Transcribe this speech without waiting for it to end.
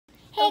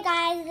Hey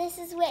guys, this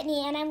is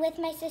Whitney and I'm with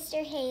my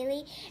sister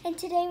Haley, and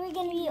today we're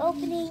going to be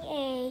opening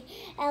a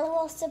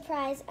LOL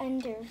surprise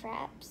under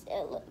wraps.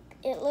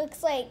 It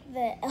looks like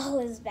the L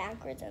is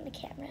backwards on the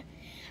camera.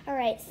 All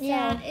right, so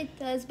yeah, it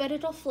does, but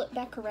it'll flip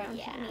back around.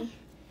 Yeah. Honey.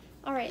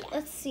 All right,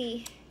 let's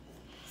see.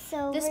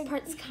 So This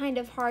part's kind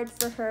of hard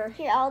for her.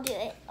 Here, I'll do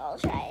it. I'll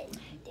try it.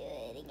 Do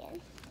it again.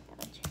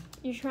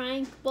 You're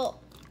trying? Well,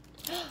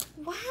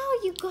 wow,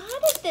 you got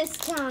it this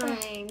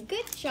time.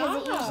 Good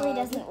job. Because it usually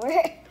doesn't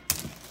work.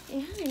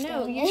 Yeah, I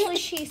know. Dang it. Usually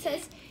she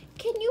says,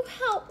 "Can you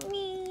help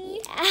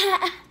me?"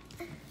 Yeah.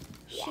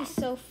 She's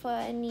so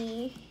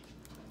funny.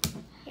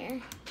 Here.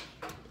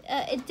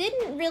 It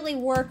didn't really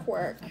work.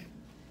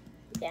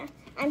 Yeah.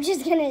 I'm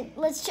just gonna,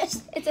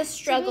 It's a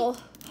struggle.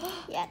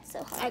 Yeah, it's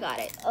so hard. I got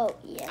it. Oh,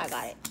 yes. I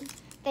got it.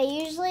 They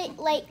usually,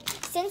 like,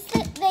 since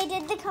they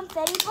did the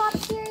confetti pop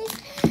series,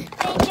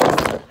 they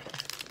just,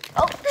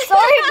 oh,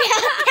 sorry about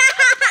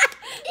that.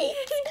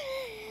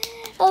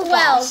 Oh,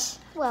 gosh.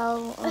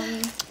 Well,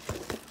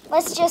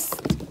 let's just,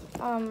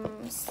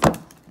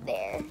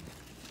 there.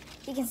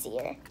 You can see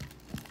her.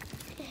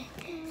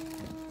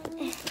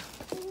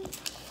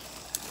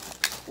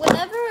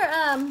 Whenever,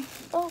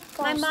 Oh, gosh.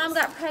 my mom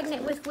got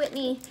pregnant with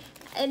Whitney,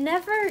 it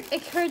never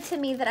occurred to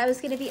me that I was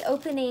going to be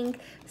opening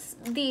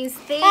these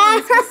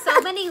things with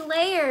so many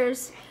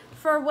layers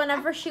for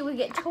whenever she would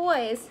get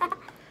toys.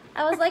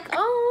 I was like,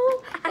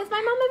 oh, if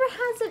my mom ever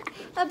has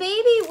a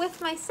baby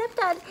with my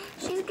stepdad,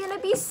 she's going to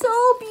be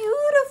so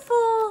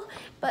beautiful.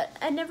 But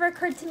it never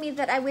occurred to me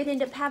that I would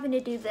end up having to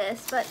do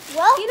this. But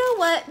Well, you know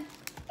what?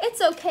 It's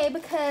okay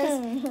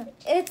because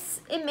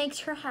it makes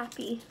her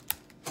happy.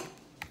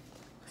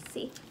 Let's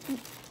see.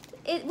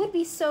 It would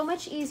be so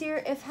much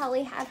easier if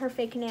Hallie had her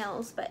fake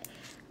nails, but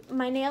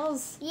my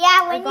nails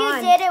yeah, when are you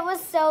gone. did, it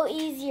was so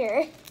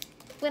easier.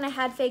 When I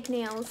had fake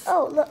nails.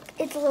 Oh, look,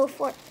 it's a little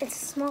fork.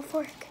 It's a small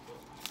fork.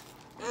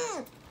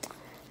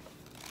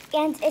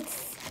 And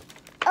it's,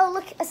 oh,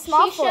 look, a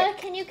small Shisha, fork.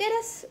 can you get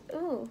us,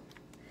 ooh.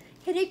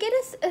 Can you get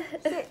us,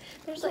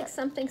 there's like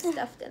something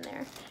stuffed in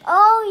there.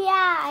 Oh,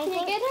 yeah, I Can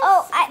think, you get us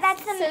oh,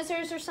 that's the,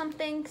 scissors or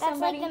something? that's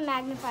Somebody? like the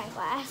magnifying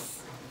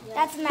glass.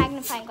 That's a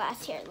magnifying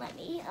glass. Here, let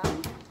me,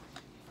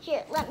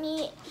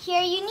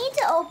 here, you need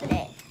to open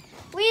it.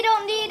 We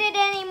don't need it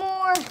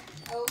anymore.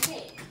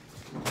 Okay.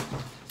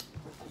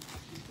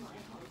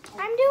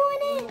 I'm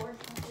doing it.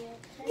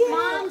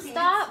 Mom,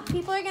 stop.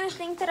 People are going to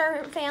think that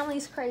our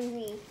family's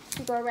crazy.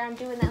 We go around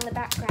doing that in the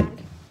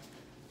background.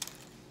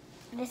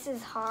 This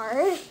is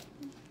hard.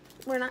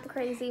 We're not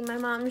crazy. My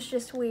mom's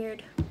just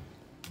weird.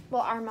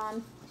 Well, our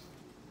mom.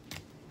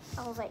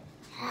 I was like,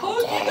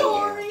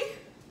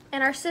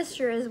 And our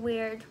sister is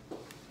weird.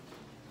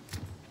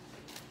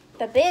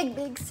 The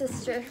big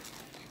sister.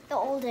 the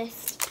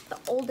oldest. The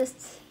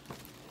oldest.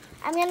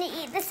 I'm gonna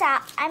eat this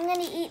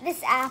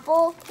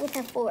apple with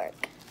a fork.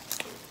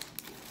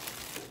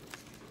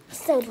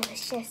 So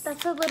delicious.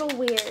 That's a little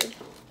weird.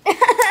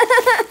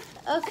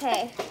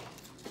 Okay.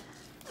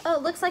 Oh,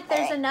 it looks like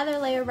there's Alright. another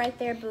layer right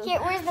there, Boo. Here,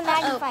 where's the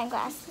magnifying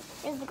glass?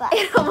 Here's the glass.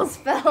 It almost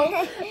fell.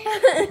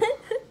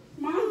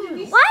 Mom, did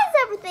you Why is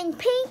everything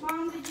pink?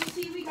 Mom, did you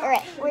see we got All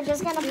right, we're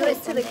just gonna Do put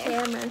it to the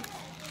camera.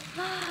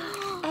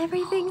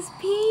 Everything's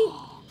pink.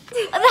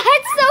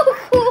 That's so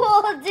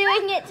cool,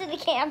 doing it to the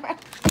camera.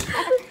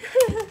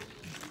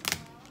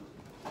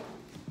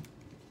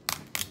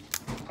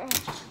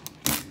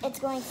 It's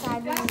going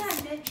sideways. Got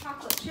that mint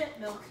chocolate chip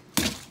milk.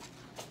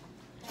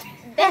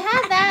 They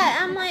have that.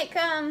 I'm like,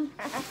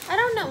 I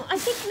don't know. I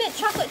think mint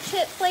chocolate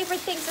chip flavored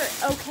things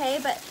are okay,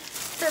 but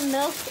for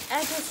milk,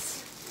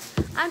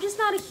 I'm just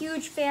not a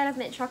huge fan of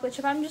mint chocolate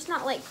chip. I'm just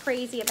not like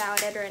crazy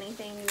about it or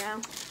anything, you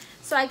know.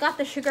 So I got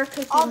the sugar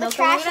cookie All the milk.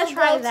 trash I'm will gonna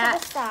try go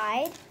that. to the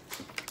side.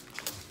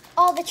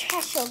 All the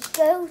trash will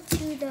go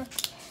to the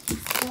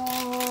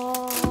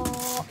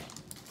wall.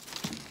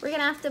 We're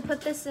gonna have to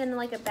put this in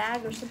like a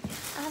bag or something.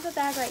 I have a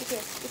bag right here.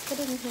 Just put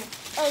it in here.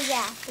 Oh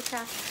yeah, The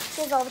trash.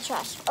 here's all the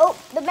trash. Oh,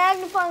 the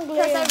magnifying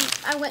glass.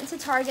 Because I went to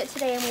Target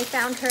today and we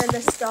found her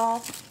this doll.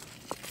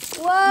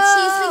 Whoa!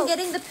 She's been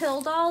getting the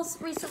pill dolls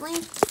recently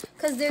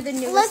because they're the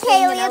newest Look,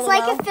 thing Haley, in it's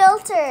like LOL. a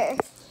filter.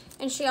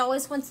 And she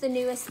always wants the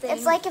newest thing.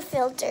 It's like a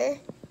filter.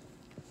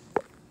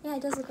 Yeah,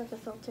 it does look like a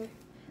filter.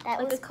 That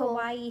Like was a cool.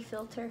 kawaii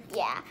filter.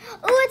 Yeah.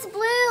 Oh, it's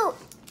blue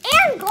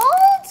and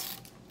gold.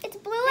 It's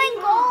blue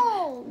and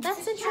gold.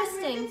 That's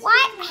interesting.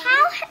 Why?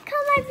 How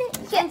come I've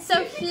been? And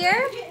so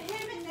here, Get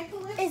him and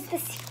Nicholas Is the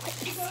secret?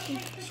 to go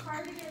take the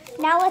car to get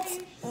Now let's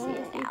you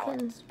now can-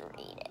 let's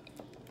read it.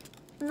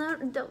 no,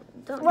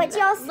 don't. Do What that.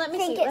 y'all Let me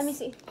think see. it's- Let me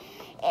see.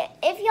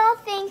 If y'all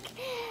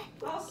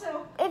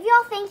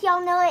think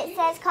y'all know it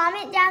says,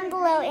 comment down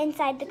below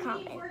inside the Are you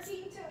comments.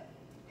 working to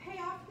pay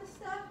off the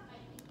stuff,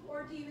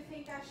 or do you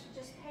think I should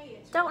just pay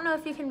it? Don't know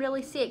if you can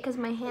really see it because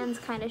my hands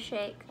kind of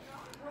shake.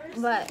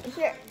 But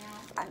Here.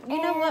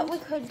 you know what And we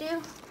could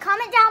do?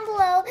 Comment down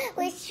below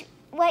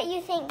what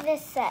you think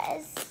this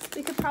says.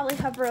 We could probably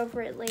hover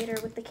over it later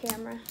with the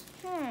camera.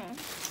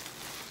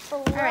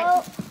 Below.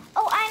 right.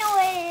 Oh, I know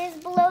what it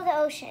is. Below the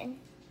ocean.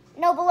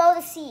 No, below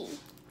the sea.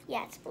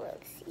 Yeah, it's below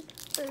the sea.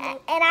 And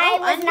I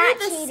was not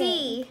Under the cheating.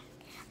 sea.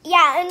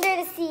 Yeah,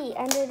 under the sea.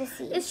 Under the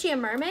sea. Is she a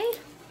mermaid?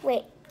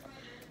 Wait.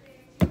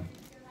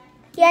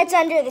 Yeah, it's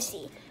under the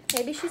sea.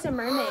 Maybe she's a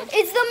mermaid.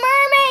 It's the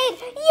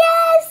mermaid!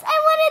 Yes! I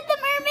wanted the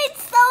mermaid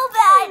so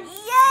bad!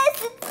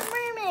 Yes, it's the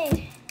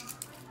mermaid!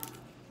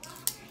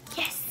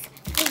 Yes,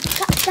 I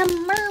got the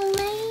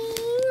mermaid!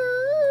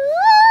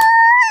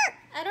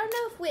 I don't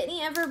know if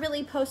Whitney ever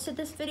really posted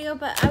this video,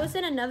 but I was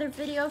in another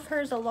video of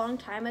hers a long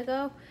time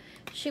ago.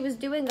 She was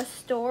doing a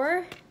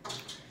store.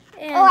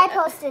 And Oh, I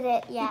posted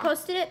it, yeah. You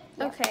posted it?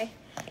 Yeah. Okay.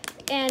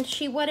 And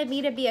she wanted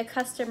me to be a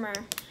customer.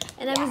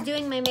 And I was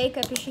doing my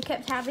makeup, and she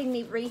kept having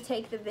me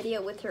retake the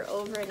video with her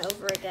over and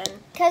over again.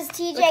 Because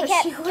TJ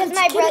kept, because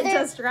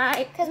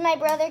my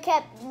brother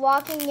kept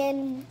walking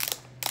in,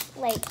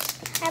 like,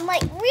 I'm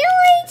like,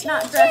 really, TJ?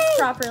 Not dressed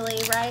properly,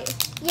 right?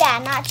 Yeah,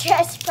 not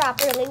dressed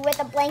properly with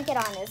a blanket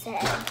on his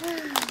head.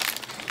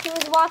 He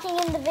was walking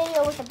in the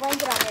video with a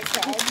blanket on his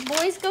head.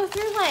 Boys go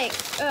through, like,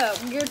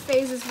 weird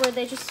phases where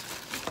they just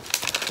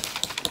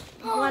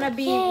want to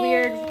be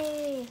weird.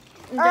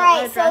 All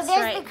right, so there's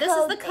right. the This is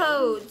code the thing.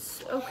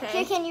 codes. Okay.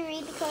 Here, can you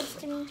read the codes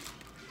to me?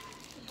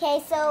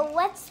 Okay, so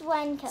what's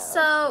one code?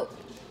 So,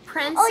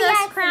 Princess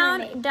it's the Crown,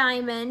 mermaid.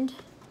 Diamond.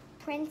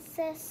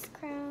 Princess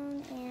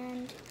Crown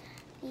and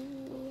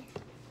the...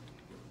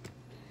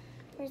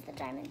 Where's the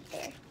diamond?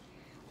 There.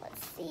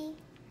 Let's see.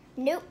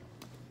 Nope.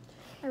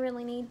 I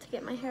really need to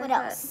get my hair What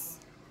cut. else?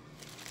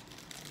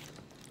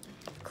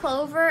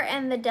 Clover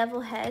and the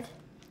Devil Head.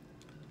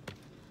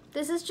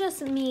 This is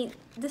just me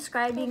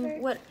describing Clover.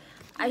 what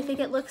I think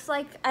it looks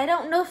like. I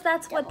don't know if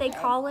that's what they Devil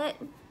head. call it.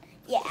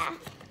 Yeah.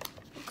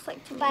 Looks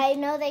like to me. But I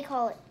know they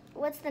call it...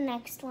 What's the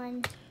next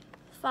one?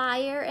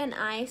 Fire and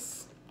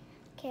Ice.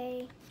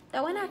 Okay.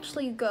 That one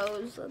actually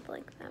goes,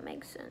 like, that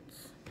makes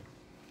sense.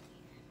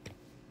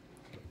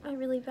 I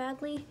really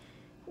badly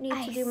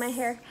need to do my Ice.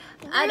 hair.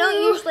 I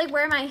don't usually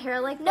wear my hair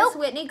like this. Nope.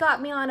 Whitney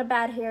got me on a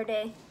bad hair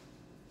day.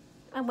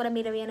 I wanted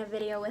me to be in a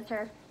video with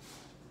her.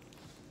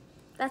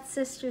 That's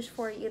sisters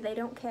for you. They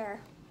don't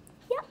care.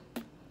 Yep.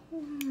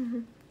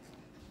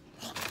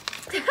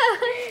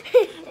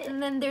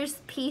 And then there's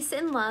Peace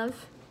and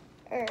Love.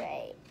 All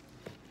right.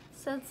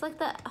 So it's like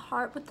the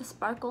heart with the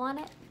sparkle on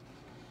it.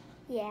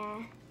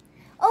 Yeah.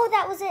 Oh,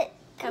 that was it.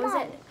 Come was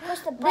on. it. Push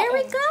the button. There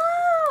we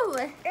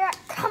go. Yeah,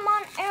 come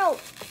on out.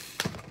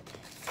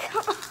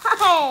 Come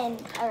on.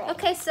 All right.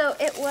 Okay, so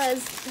it was,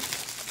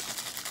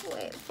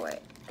 wait for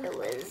it. It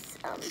was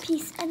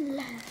peace and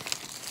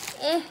love.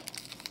 Eh.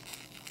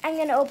 I'm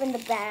gonna open the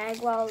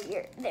bag while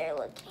you're there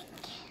looking.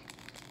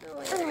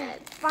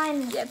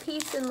 Fine. Yeah,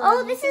 Peace and Love.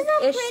 Oh, this is a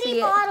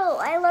pretty bottle.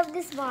 I love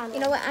this bottle. You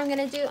know what I'm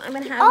gonna do? I'm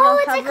gonna have Oh, no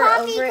it's a cover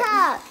coffee over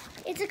cup.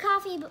 It's a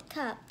coffee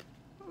cup.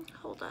 it.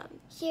 Hold on.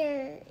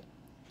 Here.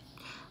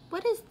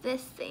 What is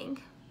this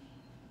thing?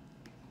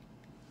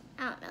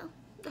 I don't know.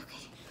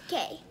 Okay.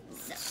 Okay.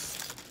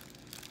 So.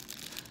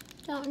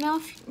 Don't know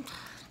if.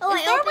 Oh,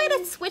 is there a way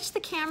to switch the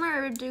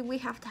camera, or do we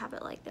have to have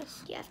it like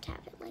this? You have to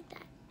have it like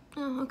that.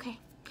 Oh, okay.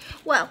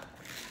 Well.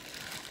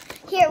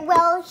 Here.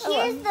 Well,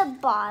 here's the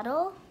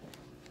bottle.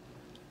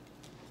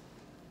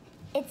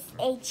 It's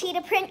a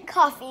cheetah print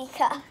coffee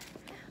cup.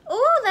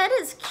 Oh, that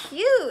is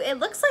cute. It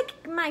looks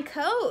like my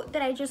coat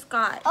that I just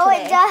got Oh,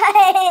 today. it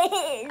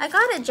does. I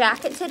got a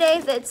jacket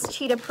today that's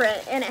cheetah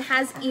print, and it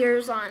has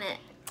ears on it,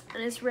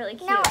 and it's really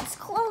cute. Now let's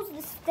close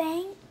this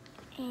thing.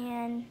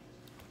 And,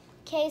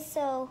 okay,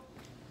 so,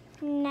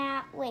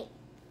 now, wait.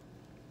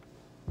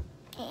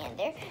 And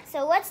there.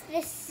 So what's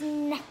this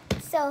next?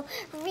 So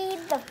read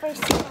the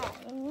first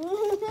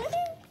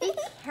one. Be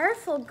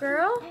careful,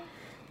 girl.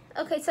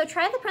 Okay, so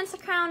try the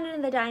Princess Crown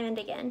and the Diamond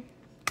again.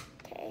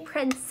 Okay.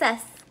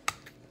 Princess.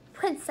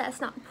 Princess,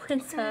 not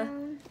Prince-a.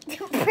 Prince.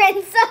 What the heck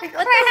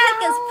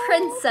is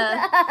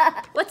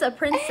Prince-a? What's a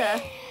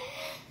Prince-a?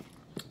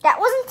 That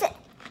wasn't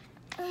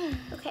it.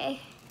 Okay.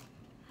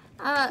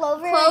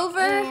 Clover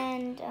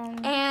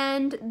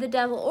and the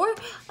devil, or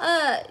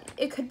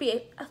it could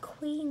be a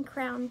queen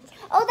crown.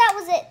 Oh, that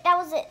was it. That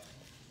was it.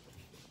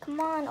 Come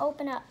on,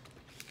 open up.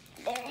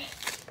 There.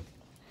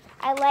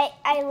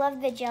 I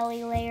love the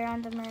jelly layer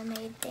on the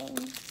mermaid thing.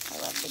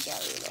 I love the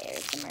jelly layer.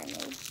 It's a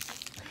mermaid.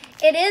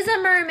 It is a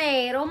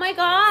mermaid. Oh my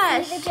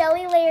gosh. See, the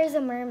jelly layer is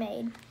a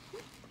mermaid.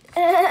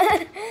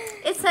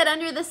 It said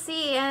under the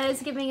sea, and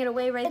it's giving it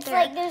away right It's there.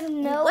 like there's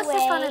no What's way.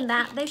 this one and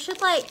that? They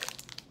should like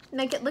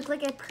make it look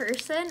like a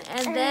person,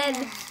 and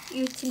then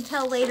you can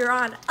tell later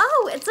on.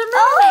 Oh, it's a mermaid.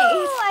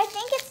 Oh, I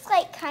think it's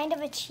like kind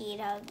of a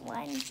cheetah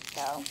one,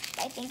 though.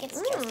 I think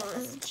it's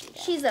just a cheetah.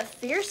 She's a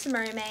fierce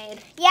mermaid.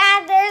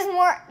 Yeah,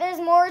 there's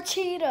more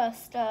cheetah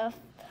stuff.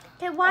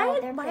 Okay, why Oh,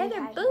 are they're there pretty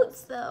high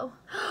boots though?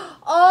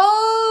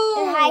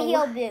 Oh, They're high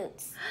heel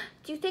boots.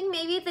 Do you think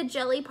maybe the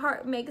jelly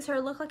part makes her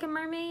look like a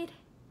mermaid?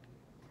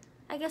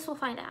 I guess we'll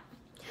find out.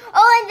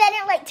 Oh, and then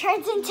it like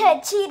turns into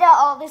a cheetah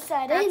all of a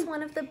sudden. That's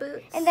one of the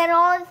boots. And then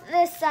all of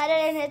a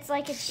sudden it's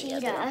like a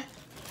cheetah.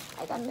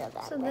 I don't know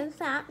that. So one. there's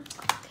that.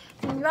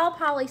 And you all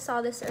probably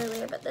saw this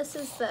earlier, but this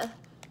is the.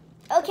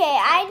 Okay,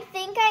 I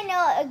think I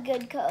know a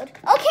good code.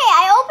 Okay,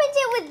 I opened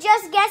it with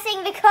just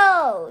guessing the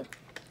code.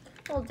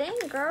 Well, dang,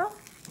 girl.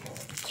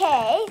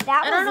 Okay,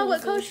 that was I don't know what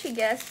easy. code she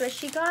guessed, but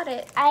she got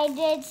it. I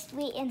did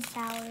sweet and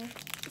sour.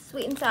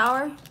 Sweet and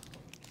sour.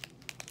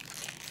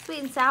 Sweet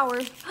and sour.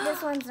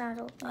 This one's not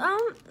open.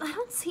 I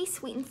don't see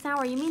sweet and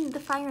sour. You mean the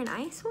fire and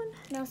ice one?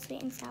 No,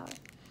 sweet and sour.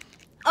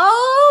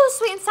 Oh,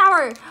 sweet and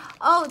sour.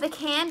 Oh, the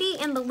candy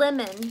and the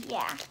lemon.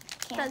 Yeah.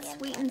 Candy That's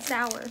sweet and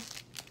sour.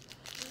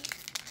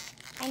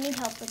 I need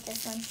help with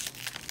this one.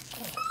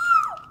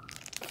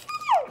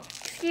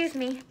 Excuse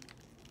me.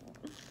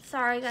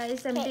 Sorry,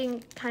 guys. I'm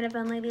being kind of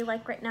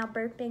unladylike right now,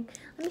 burping.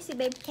 Let me see,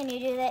 babe. Can you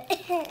do that?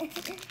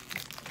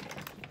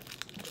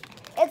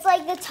 It's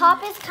like the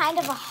top is kind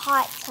of a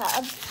hot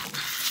tub.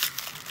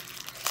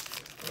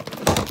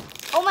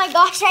 Oh my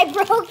gosh, I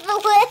broke the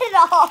lid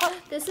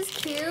off. This is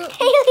cute. Haley,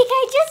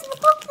 I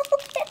just broke the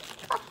lid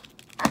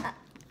off.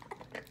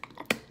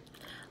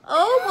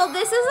 Oh, well,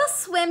 this is a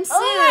swimsuit.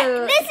 Oh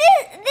my, this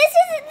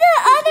is the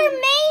other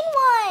main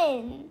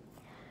one.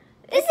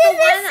 This It's is the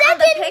one the on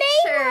the second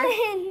picture.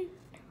 main one.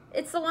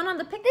 It's the one on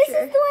the picture. This is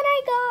the one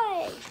I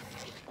got.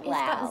 It's Wow.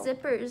 got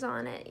zippers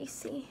on it, you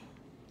see.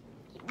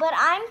 But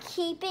I'm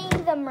keeping the I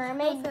don't know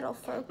mermaid. if it'll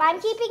focus. But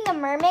I'm keeping the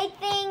mermaid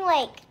thing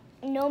like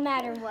no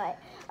matter what.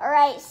 All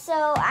right,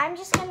 so I'm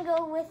just gonna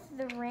go with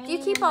the rain. Do you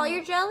keep all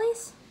your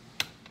jellies?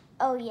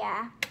 Oh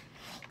yeah.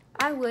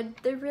 I would.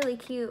 They're really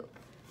cute.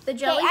 The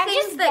jelly I'm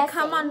things just that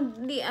come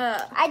guessing. on the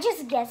I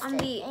just guessed on it.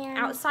 the And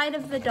outside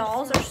of the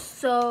dolls are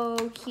so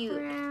cute.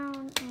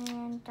 brown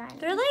and diamond.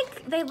 They're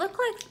like, they look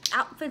like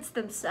outfits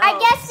themselves. I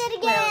guessed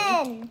it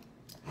really. again.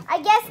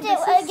 I guessed This is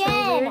it so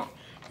again. weird.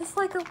 It's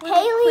like a little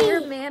Haley.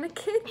 clear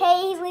mannequin.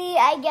 Haley,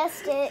 I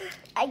guessed it.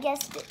 I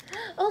guessed it.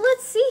 Oh,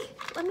 let's see.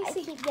 Let me I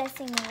see. keep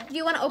guessing it. Do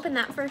you want to open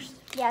that first?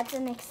 Yeah, it's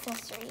an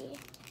accessory.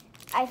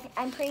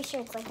 I'm pretty sure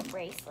it's like a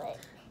bracelet.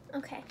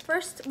 Okay.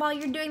 First, while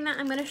you're doing that,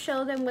 I'm going to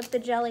show them what the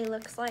jelly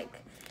looks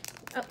like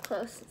up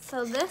close.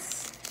 So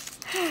this,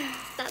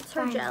 that's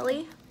her Fine.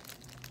 jelly.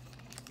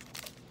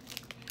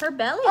 Her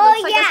belly Oh,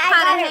 looks like yeah, it's I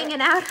kind got of it.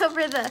 hanging out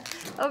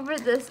over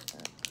this.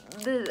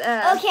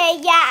 Okay,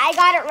 yeah, I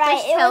got it right.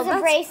 Fish It tail, was a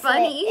that's bracelet.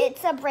 funny.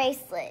 It's a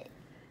bracelet.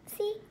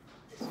 See?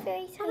 It's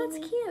very tiny. Oh,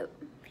 that's cute.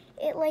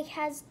 It like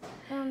has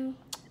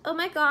Oh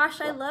my gosh,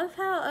 I love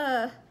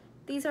how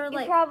these are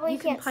like you probably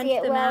can can't punch see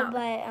it them well, out.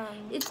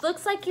 but It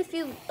looks like if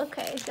you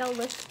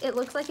it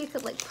looks like you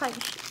could like punch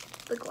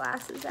the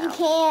glasses you out.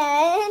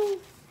 can.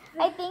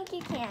 I think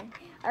you can.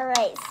 All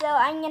right, so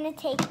I'm gonna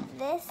take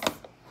this,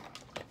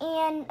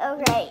 and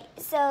okay,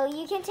 so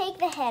you can take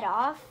the head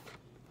off.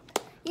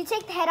 You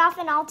take the head off,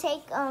 and I'll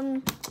take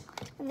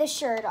the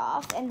shirt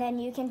off, and then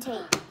you can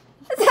take.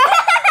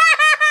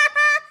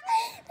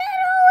 That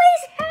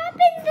always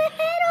happens. The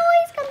head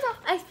always comes off.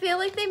 I feel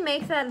like they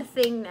make that a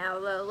thing now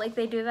though. Like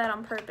they do that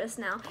on purpose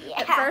now.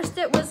 Yeah. At first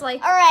it was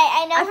like All right,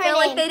 I know I her feel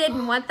name. like they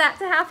didn't want that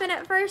to happen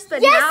at first,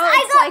 but Yes, now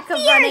I it's got like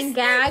fierce. a running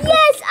gag.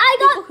 Yes, I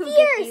people got who get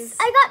fierce. these.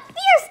 I got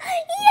fierce.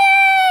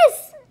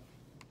 Yes.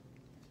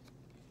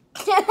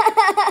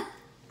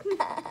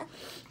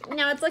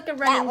 Now it's like a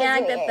running was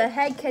gag that weird. the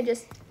head could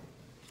just.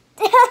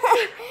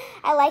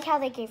 I like how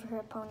they gave her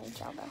a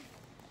ponytail though.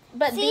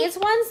 But See? these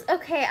ones,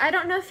 okay, I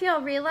don't know if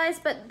y'all realize,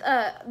 but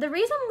the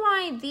reason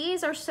why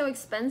these are so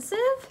expensive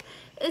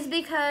is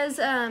because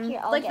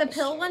I'll like get the a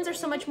pill ones are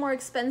so much more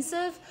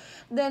expensive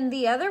than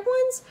the other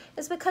ones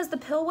is because the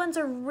pill ones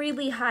are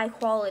really high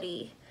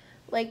quality.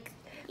 Like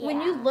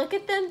when you Yeah. look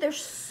at them, they're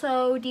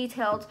so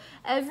detailed.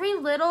 Every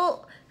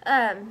little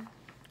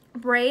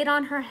braid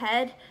on her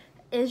head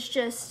is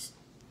just,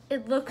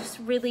 it looks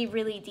really,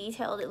 really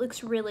detailed. It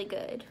looks really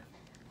good.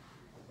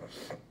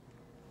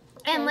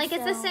 And Okay, like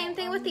it's the so, same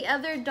thing with the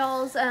other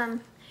dolls.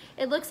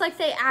 It looks like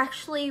they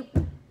actually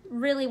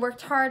really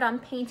worked hard on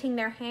painting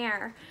their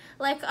hair.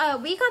 Like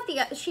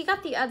she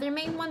got the other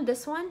main one,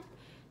 this one.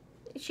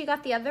 She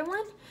got the other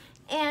one,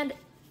 and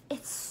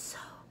it's so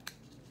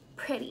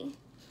pretty.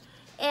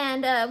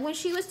 And when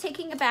she was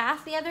taking a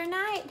bath the other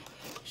night,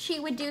 she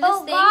would do this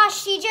Oh thing.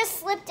 gosh, she just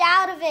slipped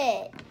out of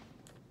it.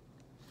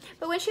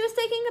 But when she was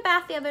taking a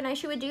bath the other night,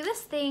 she would do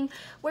this thing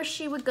where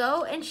she would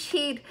go and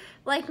she'd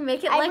like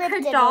make it I like her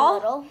ripped it doll. a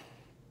little.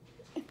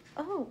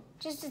 Oh.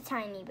 Just a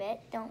tiny bit,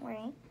 don't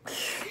worry.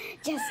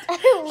 Just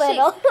a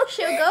little.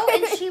 She would go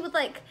and she would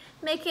like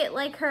make it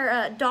like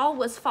her doll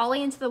was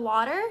falling into the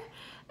water,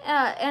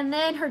 and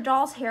then her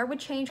doll's hair would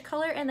change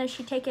color, and then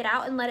she'd take it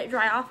out and let it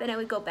dry off, and it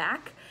would go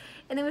back.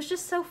 And it was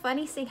just so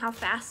funny seeing how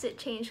fast it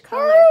changed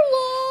color.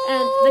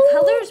 And the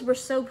colors were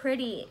so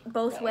pretty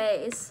both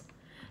ways.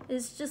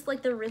 It's just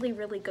like they're really,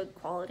 really good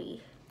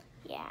quality.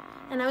 Yeah.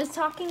 And I was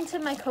talking to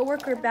my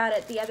coworker about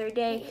it the other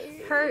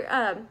day.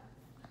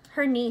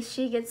 Her niece,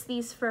 she gets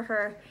these for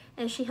her,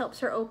 and she helps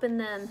her open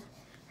them.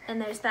 And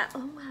there's that,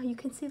 oh wow, you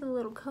can see the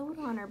little code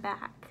on her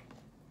back.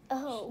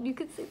 Oh. You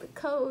can see the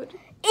code.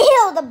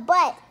 Ew, the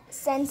butt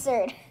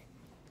censored.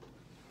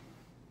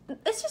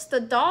 It's just a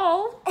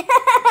doll.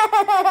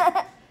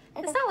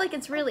 It's not like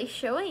it's really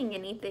showing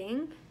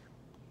anything.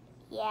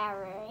 Yeah,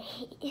 right.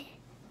 Okay.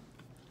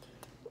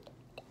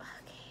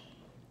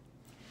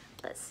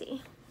 Let's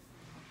see.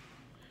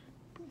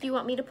 Do you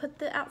want me to put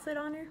the outfit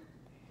on her?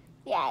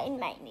 Yeah, I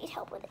might need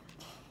help with it.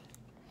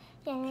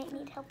 Yeah, I might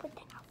need help with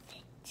the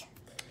outfit.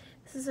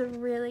 This is a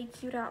really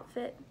cute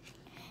outfit.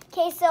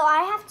 Okay, so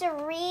I have to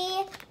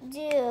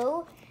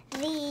redo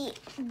the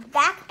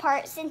back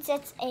part since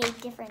it's a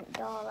different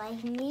doll. I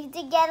need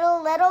to get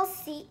a little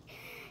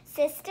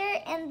sister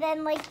and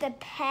then like the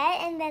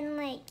pet and then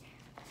like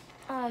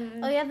Oh,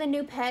 you have the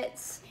new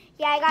pets?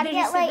 yeah, I gotta Did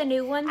get you see like the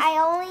new ones? I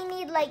only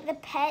need like the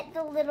pet,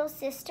 the little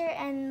sister,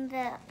 and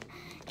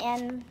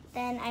then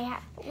I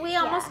have. We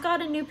almost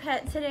got a new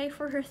pet today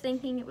for her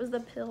thinking it was the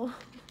pill.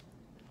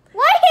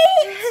 What?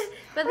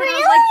 But then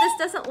Really? I was like,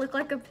 this doesn't look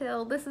like a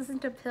pill. This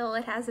isn't a pill.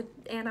 It has an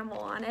animal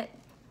on it.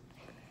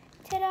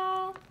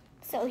 Ta-da!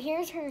 So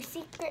here's her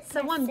secret.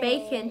 Someone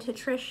message. bacon to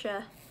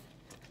Trisha.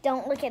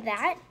 Don't look at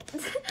that.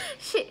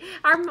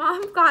 Our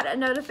mom got a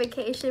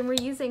notification.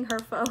 We're using her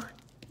phone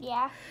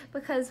Yeah.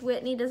 because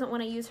Whitney doesn't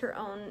want to use her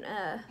own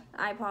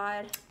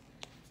iPod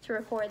to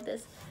record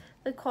this.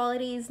 The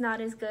quality is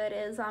not as good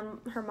as on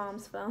her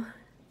mom's phone.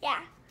 Yeah.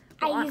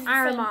 Well, I on use the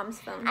our same. mom's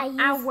phone. I use-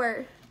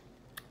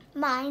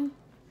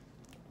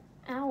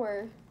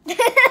 Our.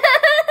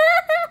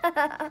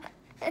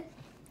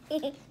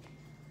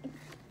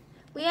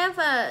 We have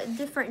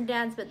different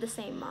dads, but the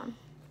same mom.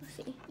 Let's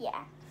see.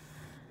 Yeah.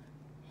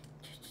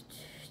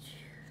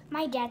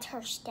 My dad's her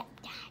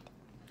stepdad.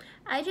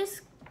 I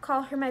just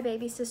call her my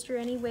baby sister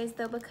anyways,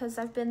 though, because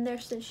I've been there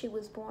since she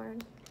was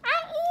born.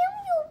 I am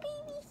your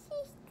baby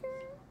sister.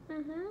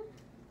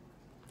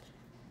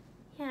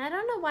 Yeah, I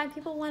don't know why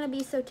people want to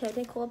be so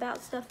technical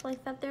about stuff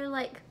like that. They're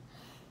like,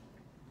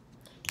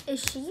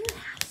 is she your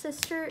half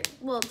sister?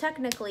 Well,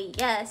 technically,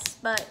 yes,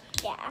 but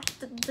Yeah.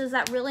 does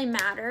that really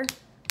matter?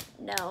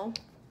 No.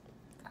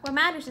 What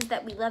matters is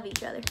that we love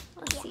each other.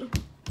 Let's see.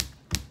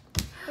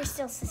 We're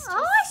still sisters.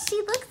 Oh, she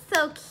looks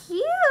so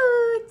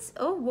cute.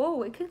 Oh,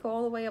 whoa, it could go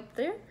all the way up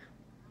there.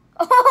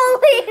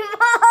 Holy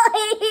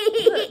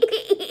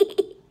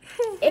moly!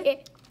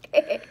 I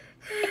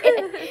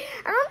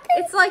don't think.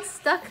 It's like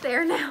stuck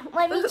there now.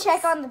 Let me Oops.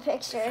 check on the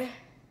picture.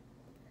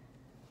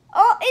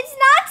 Oh, it's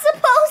not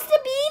supposed to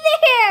be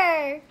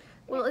there.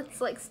 Well,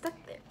 it's like stuck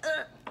there.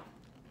 Ugh.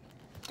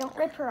 Don't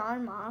rip her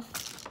arm off.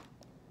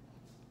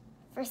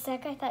 For a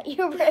sec, I thought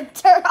you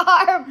ripped her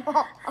arm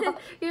off.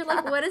 You're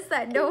like, what is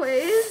that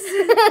noise?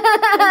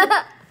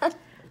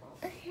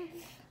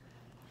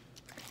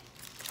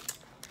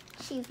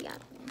 She's young.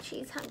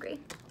 She's hungry.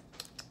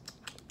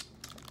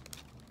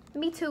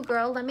 Me too,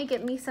 girl. Let me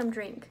get me some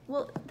drink.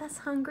 Well, that's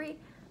hungry.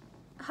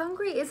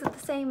 Hungry isn't the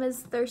same as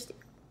thirsty.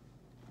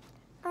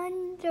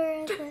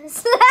 Under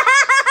the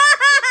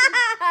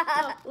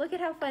Oh, look at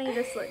how funny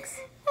this looks.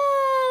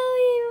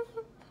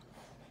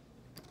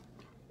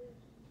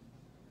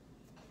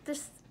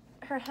 Just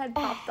her head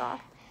popped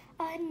off.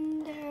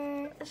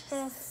 Under the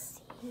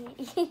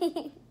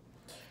sea.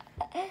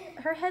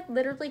 Her head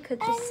literally could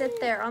just sit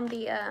there on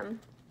the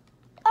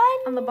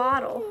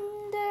bottle.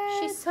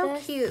 She's so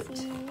cute.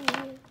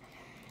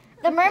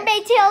 The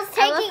mermaid tail's I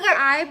taking love your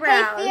her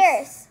eyebrows. Hey,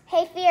 Fierce.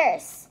 Hey,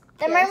 Fierce.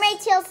 The Yes. mermaid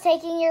tail's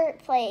taking your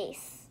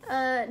place.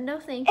 No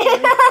thank you.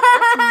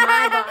 That's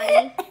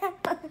my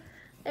body.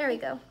 There we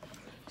go.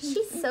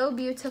 She's so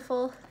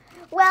beautiful.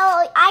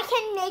 Well, I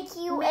can make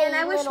you Man, a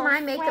I wish little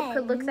my makeup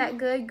could look friend. that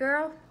good,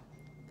 girl.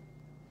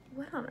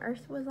 What on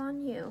earth was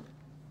on you?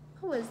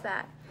 Who was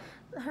that?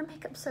 Her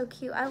makeup's so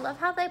cute. I love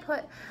how they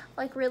put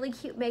like really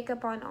cute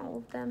makeup on all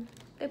of them.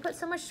 They put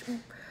so much,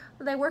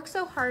 they work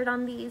so hard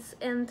on these,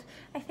 and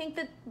I think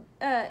that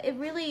it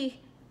really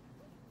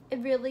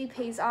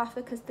pays off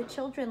because the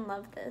children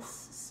love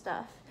this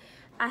stuff.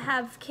 I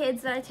have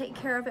kids that I take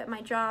care of at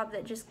my job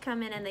that just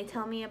come in and they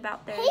tell me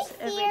about theirs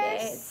every day.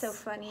 It's so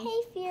funny.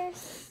 Hey,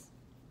 Fierce.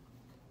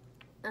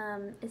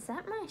 Is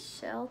that my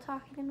shell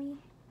talking to me?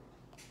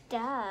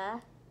 Duh.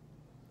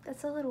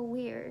 That's a little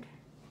weird.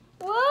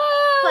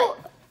 Whoa!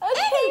 But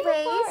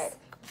anyways,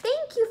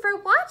 thank you for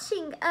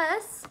watching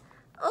us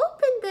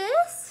open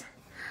this.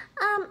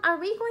 Are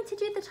we going to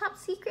do the top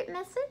secret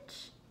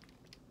message?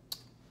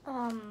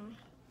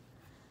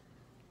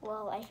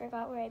 Well, I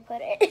forgot where I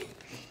put it.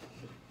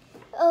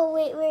 Oh,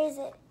 wait, where is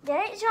it? Did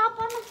it drop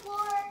on the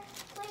floor?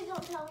 Please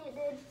don't tell me it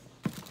did.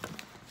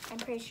 I'm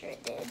pretty sure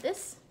it did.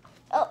 This?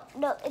 Oh,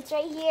 no, it's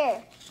right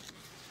here.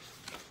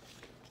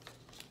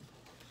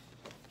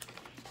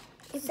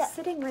 It's So-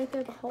 sitting right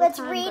there the whole Let's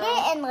time. read girl.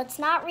 it and let's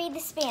not read the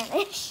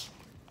Spanish.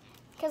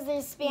 Because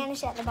there's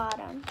Spanish at the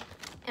bottom.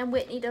 And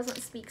Whitney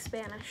doesn't speak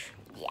Spanish.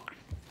 Yeah.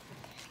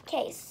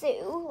 Okay,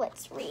 so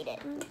let's read it.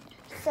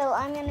 So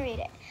I'm going to read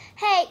it.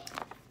 Hey,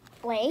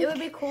 Blake. It would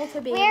be cool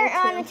to be We're able to.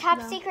 on a top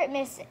no. secret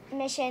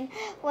mission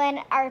when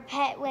our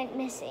pet went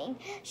missing.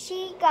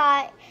 She's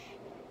got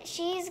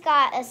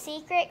a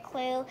secret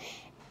clue.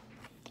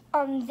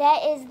 That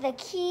is the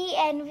key,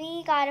 and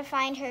we gotta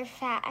find her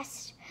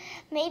fast.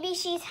 Maybe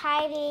she's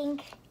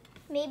hiding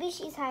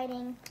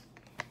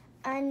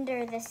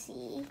under the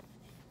sea.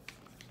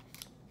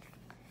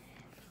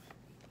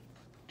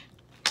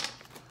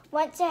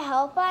 Want to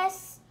help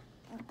us?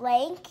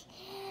 Blank.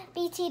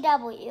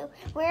 BTW.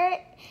 We're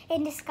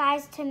in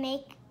disguise to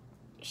make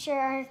sure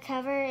our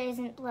cover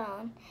isn't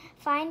blown.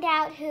 Find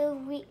out who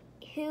we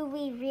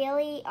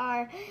really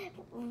are.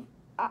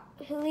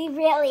 Who we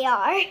really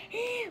are.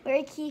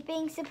 We're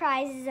keeping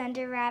surprises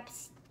under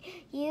wraps.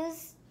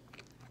 Use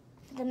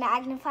the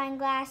magnifying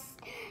glass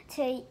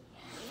to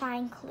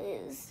find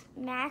clues.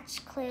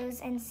 Match clues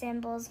and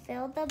symbols.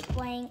 Fill the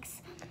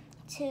blanks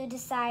to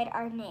decide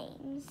our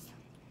names.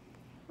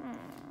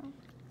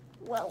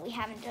 Well, we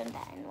haven't done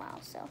that in a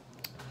while, so.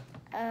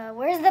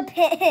 Where's the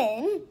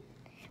pin?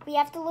 We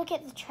have to look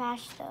at the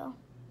trash, though.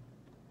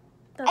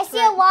 I see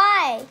a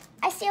Y.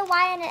 I see a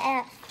Y and an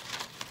F.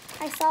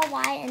 I saw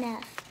Y and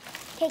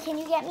F. Okay, can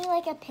you get me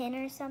like a pin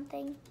or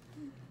something?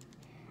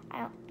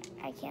 I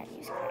can't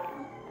use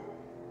crayon.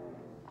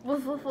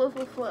 Woof, woof, woof,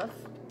 woof, woof.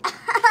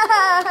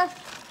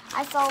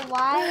 I saw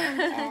Y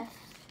and F.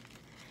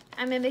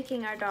 I'm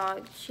mimicking our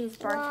dog. She's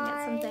barking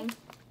at something.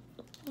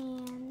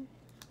 And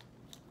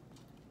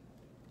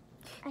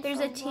there's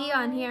a T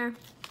on here.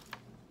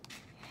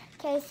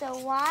 Okay, so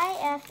Y,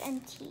 F,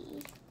 and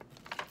T.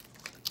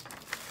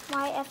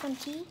 Y, F, and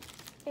T?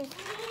 There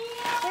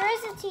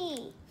is a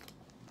T.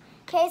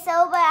 Okay,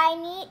 so, but I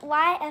need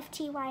Y, F,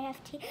 T, Y,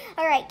 F, T.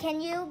 All right,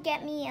 can you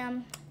get me,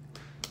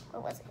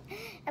 what was it?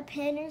 A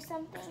pin or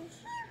something?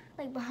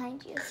 Like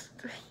behind you.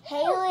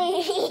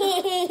 Haley!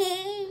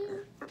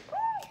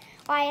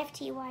 Y, F,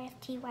 T, Y, F,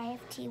 T, Y,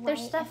 F, T, Y,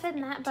 There's stuff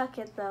in that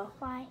bucket, though.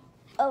 Y.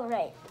 Oh,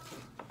 right.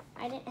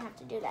 I didn't have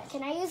to do that.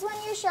 Can I use one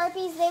of your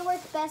Sharpies? They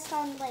work best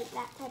on, like,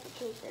 that type of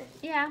paper.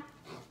 Yeah.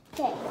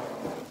 Okay.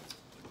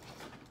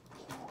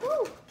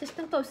 Woo. Just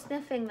don't go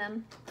sniffing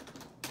them.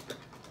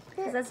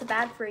 Because that's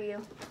bad for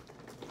you.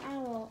 I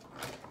won't.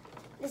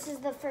 This is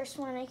the first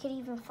one I could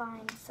even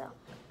find, so.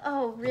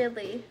 Oh,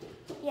 really?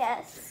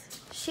 Yes.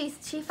 She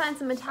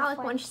finds a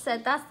metallic one. She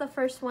said, that's the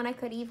first one I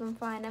could even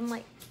find. I'm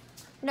like,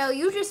 no,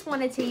 you just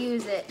wanted to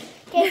use it.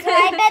 Okay, so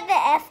I bet the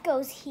F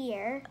goes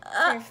here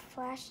for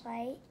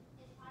flashlight.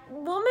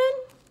 Woman?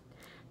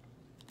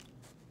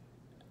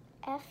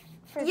 F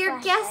for You're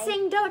flashlight.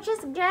 guessing. Don't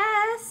just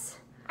guess.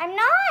 I'm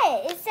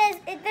not. It says,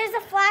 there's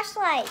a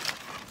flashlight.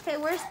 Okay,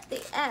 where's the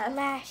F?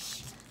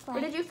 Flashlight.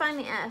 Where did you find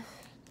the F?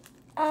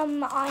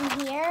 On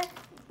here.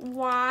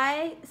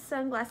 Y,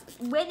 sunglasses.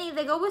 Whitney,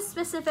 they go with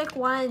specific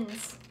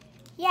ones.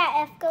 Yeah,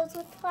 F goes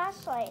with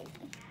flashlight.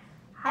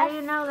 How do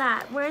you know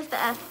that? Where's the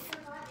F?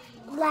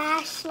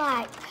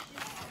 Flashlight.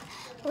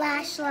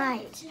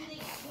 Flashlight.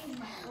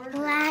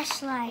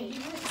 Flashlight.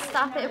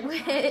 Stop it,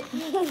 Whit.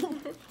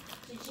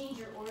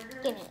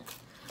 Give me.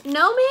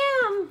 No,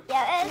 ma'am.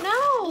 Yes.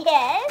 No.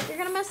 Yes. You're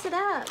going to mess it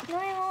up. No,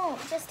 I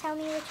won't. Just tell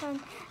me which one.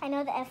 I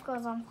know the F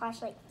goes on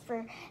flashlight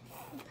for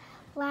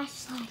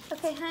flashlight.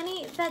 Okay,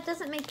 honey, that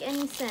doesn't make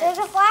any sense. There's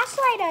a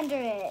flashlight under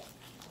it.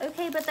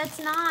 Okay, but that's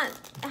not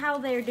how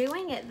they're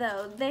doing it,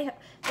 though. They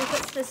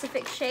put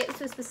specific shapes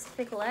with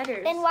specific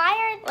letters. Then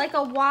why are... Like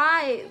a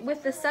Y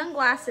with the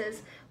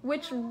sunglasses,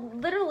 which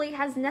literally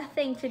has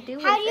nothing to do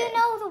with it. How do you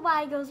know the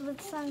Y goes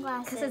with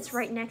sunglasses? Because it's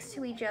right next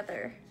to each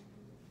other.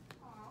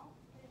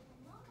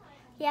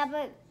 Yeah,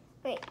 but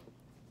wait.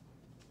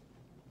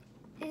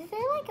 Is there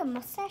like a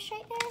mustache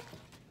right there?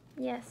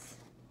 Yes.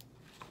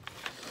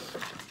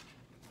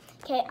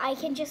 Okay, I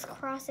can just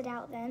cross it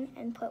out then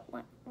and put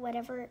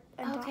whatever.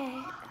 Okay. Okay,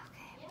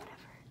 whatever.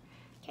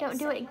 Okay, Don't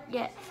do so- it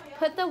yet.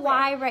 Put the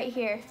Y right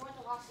here.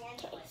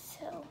 Okay,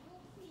 so.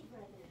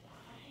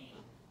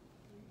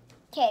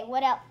 Okay,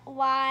 what else?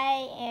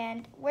 Y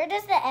and where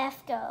does the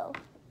F go?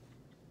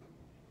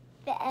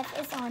 The F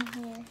is on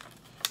here.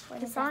 Where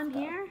does It's that on go?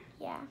 here?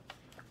 Yeah.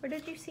 Where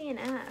did you see an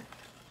F?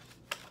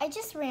 I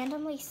just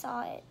randomly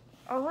saw it.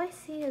 All I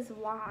see is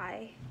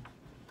Y.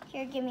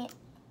 Here, give me.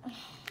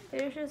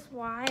 There's just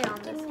Y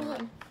on this Give me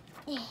one.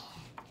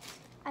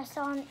 I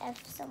saw an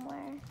F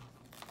somewhere.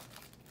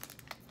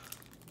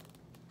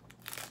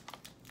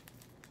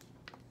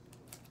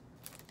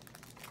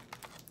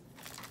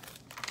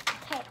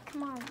 Okay,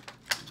 come on.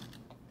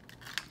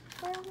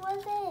 Where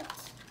was it?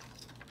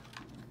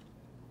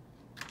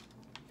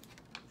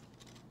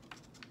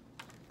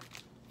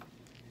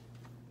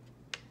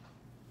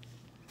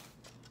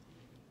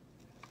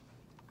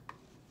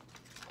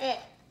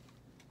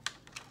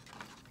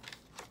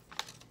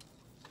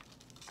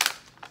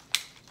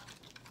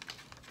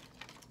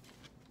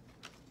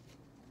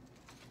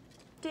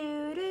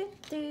 Do do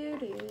do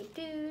do do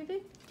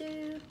do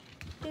do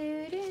do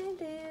do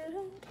do.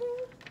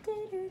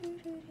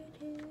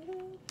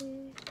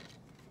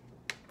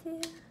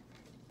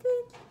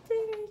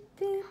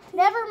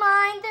 Never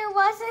mind, there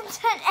wasn't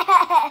an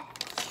F.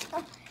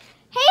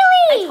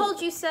 Haley! I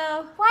told you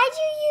so. Why'd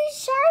you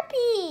use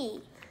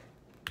Sharpie?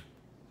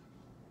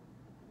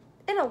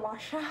 It'll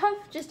wash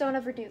off. Just don't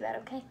ever do that,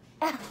 okay?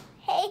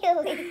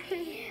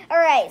 Haley. All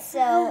right,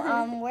 so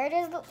where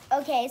does the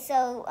okay?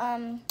 So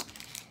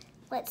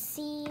let's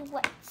see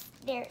what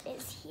there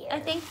is here. I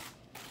think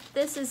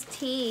this is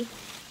T.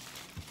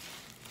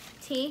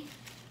 T?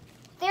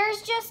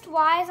 There's just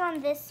Y's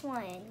on this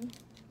one.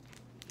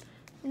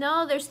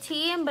 No, there's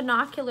T and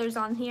binoculars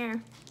on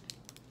here.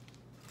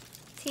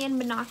 T and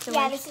binoculars.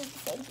 Yeah, this is the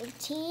same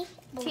thing.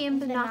 T and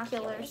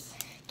binoculars.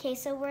 Okay,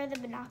 so where are the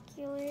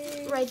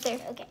binoculars? Right there.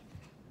 Okay.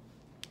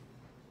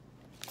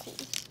 Tea.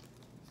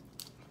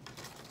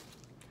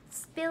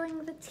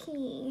 Spilling the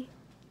tea.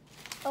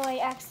 Oh, I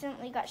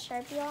accidentally got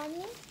Sharpie on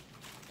me.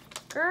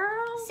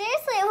 Girl.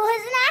 Seriously, it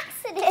was an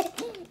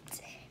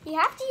accident. You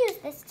have to use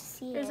this to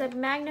see There's it. a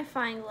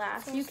magnifying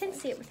glass. You can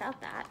Seriously. see it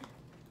without that.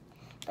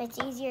 But it's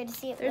easier to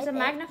see it There's with a it.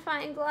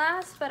 magnifying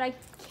glass, but I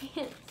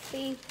can't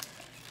see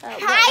what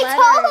I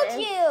letter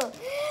told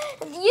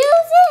you!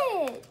 Use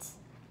it!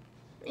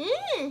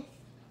 you!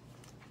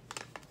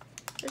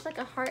 There's like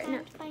a heart in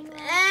it. Magnifying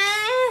glass.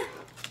 Eh.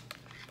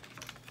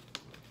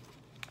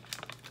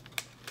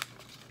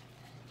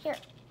 Here.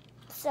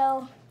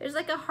 So, There's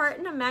like a heart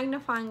in a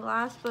magnifying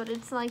glass, but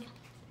it's like,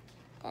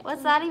 that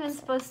what's doesn't that make even sense.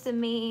 supposed to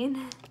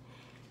mean?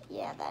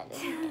 Yeah, that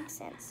doesn't make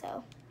sense,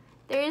 so.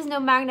 There is no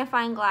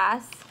magnifying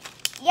glass.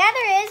 Yeah,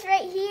 there is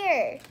right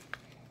here.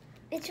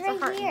 It's a right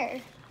heart.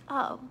 here.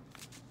 Oh.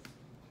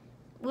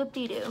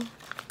 Whoop-de-doo.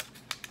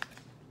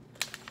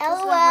 What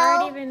does the heart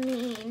LOL. even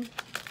mean?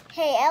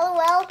 Hey,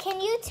 LOL,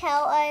 can you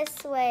tell us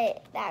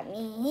what that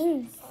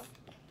means?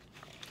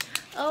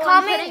 Oh,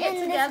 Comment I'm putting in it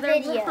this together.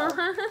 video.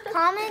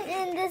 Comment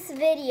in this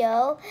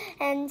video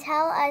and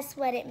tell us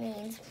what it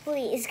means,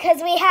 please,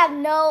 because we have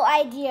no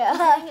I'm idea.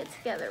 putting it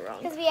together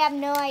wrong. Because we have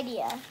no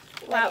idea.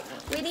 Wow. What it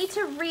means. We need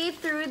to read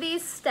through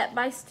these step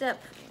by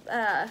step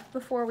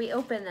before we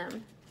open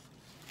them.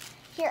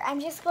 Here, I'm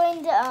just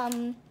going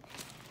to,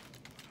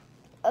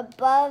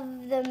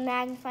 above the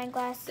magnifying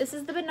glass, This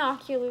is the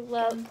binocular put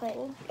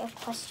level. a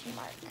question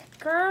mark.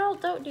 Girl,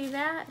 don't do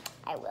that.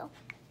 I will.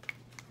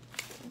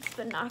 It's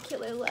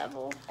binocular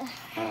level.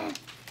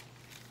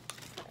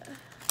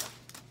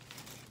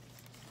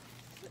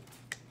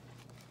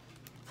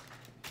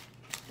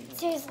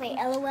 Seriously,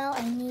 LOL,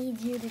 I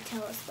need you to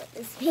tell us what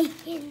this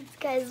means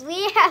because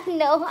we have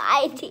no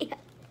idea.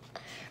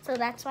 So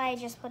that's why I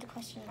just put a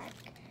question mark.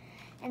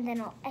 And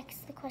then I'll X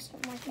the question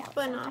mark out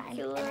sometime. And I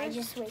Binoculars.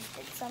 just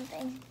wasted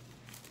something.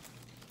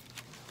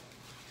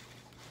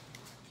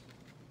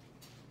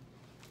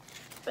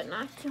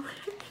 Binoculars.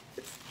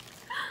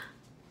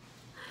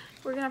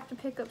 We're gonna have to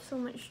pick up so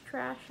much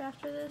trash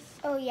after this.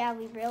 Oh yeah,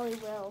 we really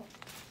will.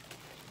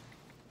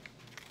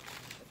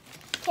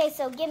 Okay,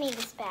 so give me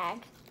this bag.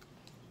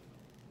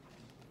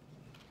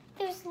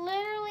 There's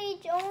literally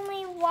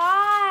only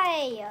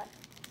Y.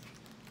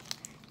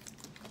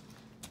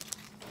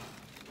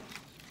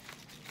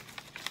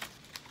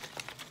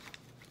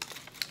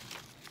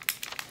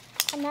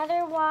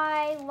 Another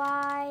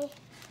Y.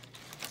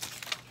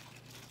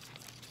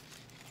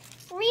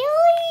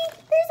 Really?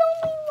 There's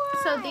only Y.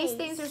 So these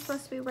things are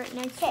supposed to be right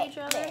next to each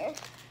other. There.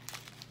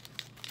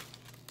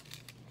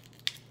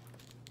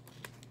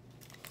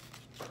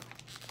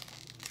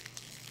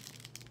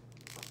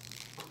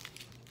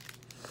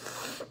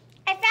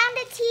 I found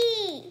a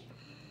T.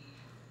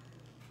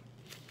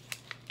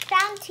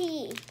 Found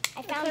T.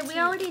 I found Okay, T. we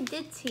already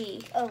did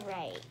tea. Oh,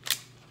 right.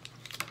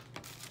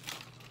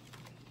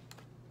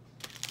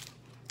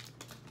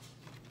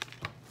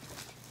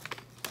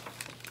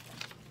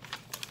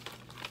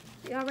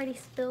 We already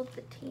spilled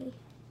the tea.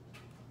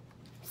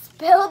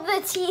 Spilled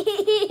the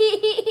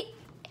tea.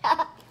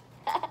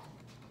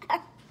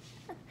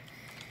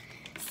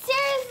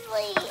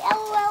 Seriously,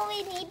 LOL,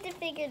 we need to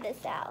figure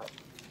this out.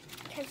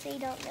 Because we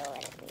don't know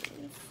what it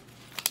means.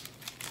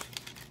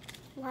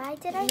 Why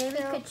did I Maybe we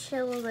throw... could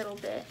chill a little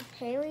bit.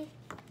 Haley,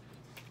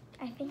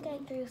 I think I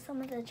threw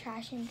some of the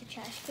trash in the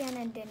trash can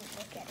and didn't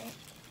look at it.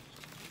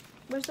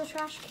 Where's the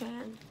trash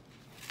can?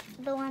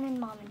 The one in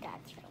Mom and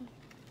Dad's room.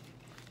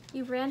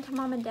 You ran to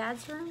Mom and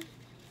Dad's room?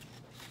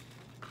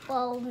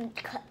 Well,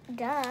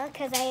 duh,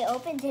 because I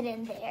opened it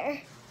in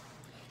there.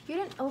 You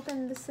didn't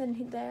open this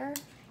in there.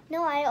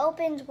 No, I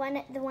opened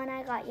the one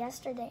I got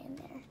yesterday in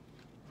there.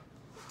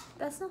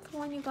 That's not the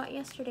one you got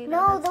yesterday. Though.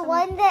 No, That's the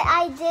one that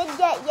I did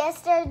get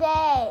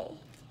yesterday.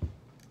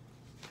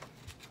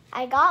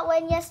 I got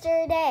one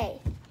yesterday.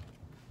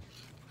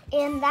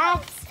 And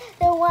that's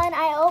the one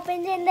I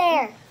opened in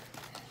there.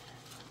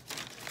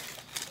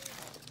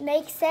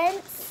 Make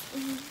sense?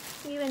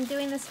 You've been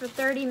doing this for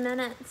 30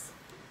 minutes.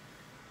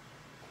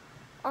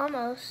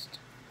 Almost.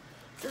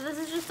 So this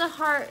is just a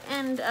heart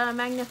and a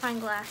magnifying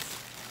glass.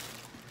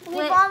 We've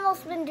Wait.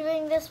 almost been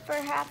doing this for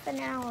half an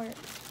hour.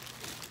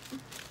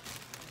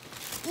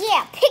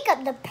 Yeah, pick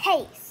up the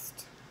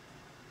paste.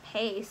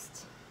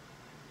 Paste.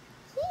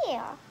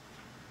 Yeah.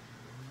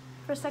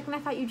 For a second, I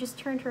thought you just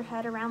turned her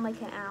head around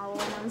like an owl.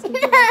 And I was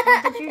thinking, like,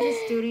 what did you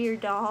just do to your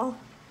doll?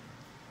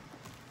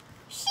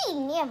 She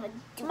never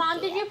do Mom,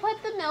 that. did you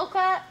put the milk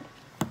up?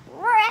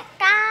 Right,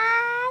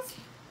 guys.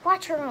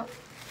 Watch her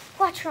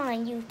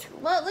on YouTube.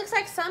 Well, it looks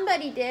like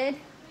somebody did.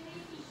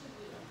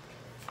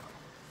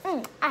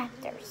 I'm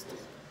thirsty.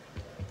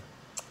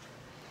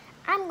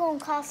 I'm gonna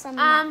call some of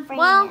my friends.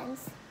 Well,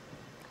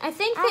 I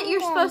think that I'm you're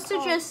gonna supposed to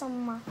call just,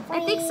 some of my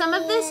I think some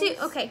of this, friends.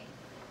 okay.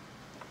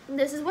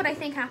 This is what I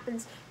think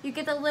happens. You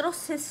get the little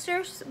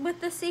sisters with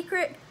the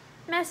secret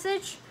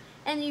message,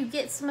 and you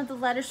get some of the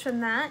letters from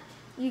that.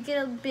 You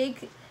get a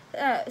big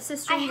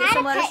sister, I you get had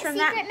some a letters pet from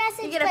that. secret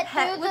message, You get a but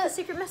pet through with the- a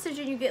secret message,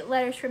 and you get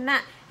letters from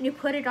that, and you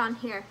put it on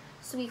here.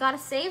 So we gotta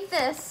save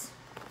this.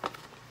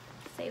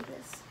 Save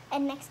this.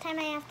 And next time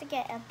I have to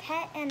get a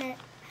pet and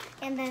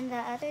then the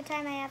other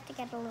time I have to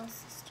get a little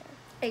sister.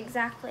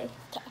 Exactly.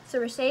 Okay. So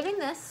we're saving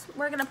this.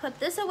 We're gonna put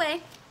this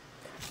away,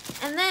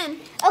 and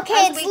then Okay,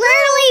 as it's we go,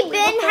 literally we will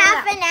been throw it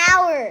half out. an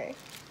hour.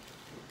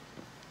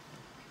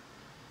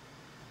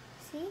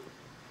 See?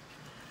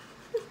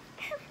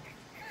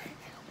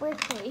 We're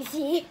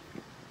crazy.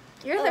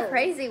 You're the Oh.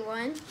 crazy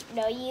one.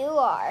 No, you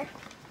are.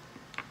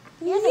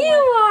 You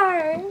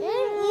are.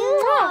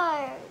 You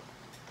are.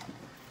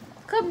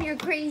 Come here,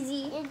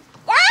 crazy.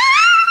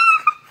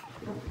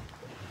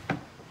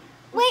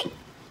 Wait,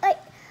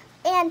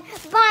 and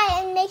bye,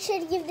 and make sure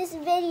to give this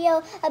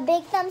video a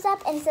big thumbs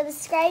up and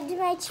subscribe to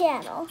my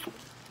channel.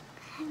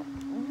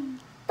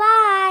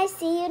 Bye,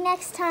 see you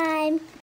next time.